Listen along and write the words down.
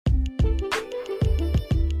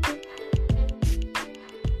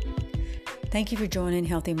Thank you for joining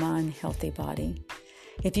Healthy Mind, Healthy Body.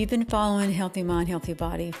 If you've been following Healthy Mind, Healthy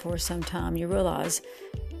Body for some time, you realize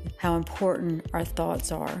how important our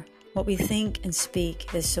thoughts are. What we think and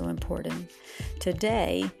speak is so important.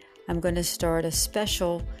 Today, I'm going to start a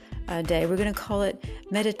special day. We're going to call it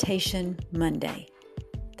Meditation Monday.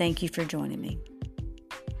 Thank you for joining me.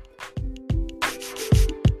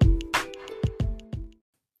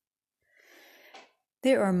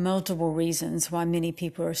 There are multiple reasons why many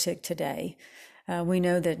people are sick today. We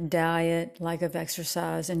know that diet, lack of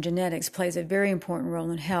exercise, and genetics plays a very important role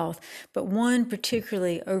in health, but one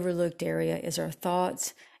particularly overlooked area is our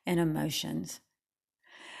thoughts and emotions.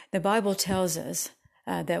 The Bible tells us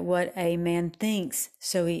that what a man thinks,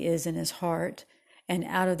 so he is in his heart, and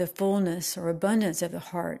out of the fullness or abundance of the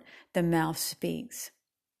heart, the mouth speaks.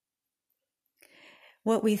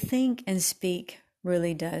 What we think and speak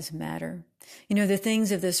really does matter. You know, the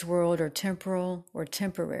things of this world are temporal or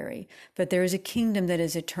temporary, but there is a kingdom that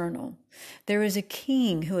is eternal. There is a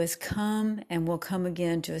king who has come and will come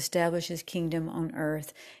again to establish his kingdom on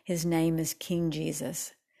earth. His name is King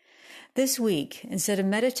Jesus. This week, instead of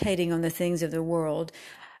meditating on the things of the world,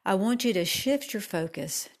 I want you to shift your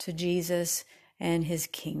focus to Jesus and his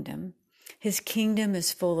kingdom. His kingdom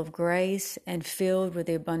is full of grace and filled with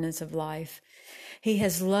the abundance of life. He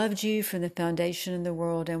has loved you from the foundation of the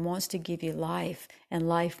world and wants to give you life and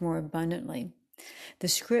life more abundantly. The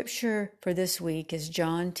scripture for this week is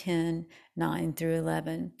John 10, 9 through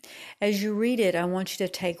 11. As you read it, I want you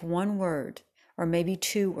to take one word or maybe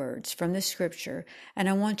two words from the scripture, and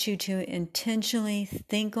I want you to intentionally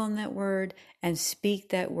think on that word and speak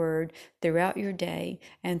that word throughout your day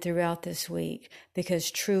and throughout this week,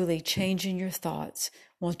 because truly changing your thoughts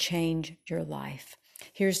will change your life.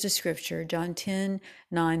 Here's the scripture, John 10,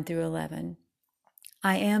 9 through 11.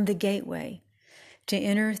 I am the gateway. To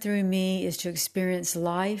enter through me is to experience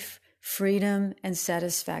life, freedom, and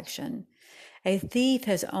satisfaction. A thief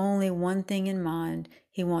has only one thing in mind.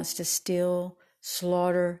 He wants to steal,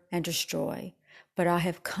 slaughter, and destroy. But I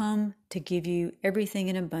have come to give you everything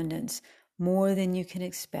in abundance, more than you can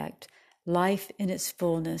expect, life in its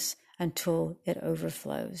fullness until it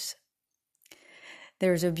overflows.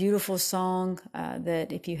 There's a beautiful song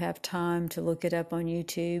that if you have time to look it up on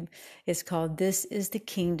YouTube, it's called This is the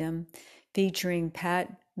Kingdom, featuring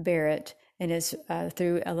Pat Barrett, and it's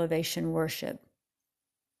through Elevation Worship.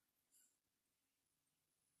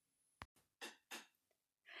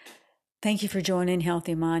 Thank you for joining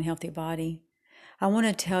Healthy Mind, Healthy Body. I want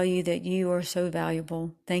to tell you that you are so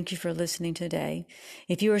valuable. Thank you for listening today.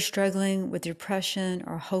 If you are struggling with depression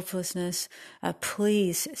or hopelessness,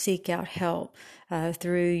 please seek out help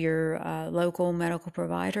through your local medical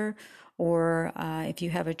provider, or if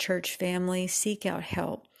you have a church family, seek out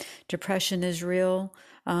help. Depression is real,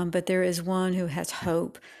 but there is one who has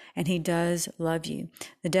hope, and he does love you.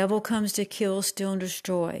 The devil comes to kill, steal, and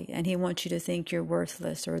destroy, and he wants you to think you're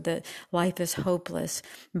worthless or that life is hopeless,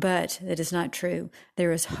 but it is not true.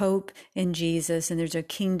 There is hope in Jesus, and there's a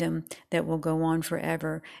kingdom that will go on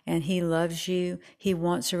forever, and he loves you. He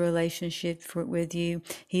wants a relationship with you.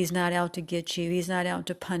 He's not out to get you. He's not out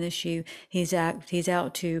to punish you. He's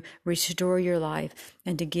out to restore your life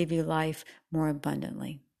and to give you life more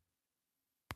abundantly.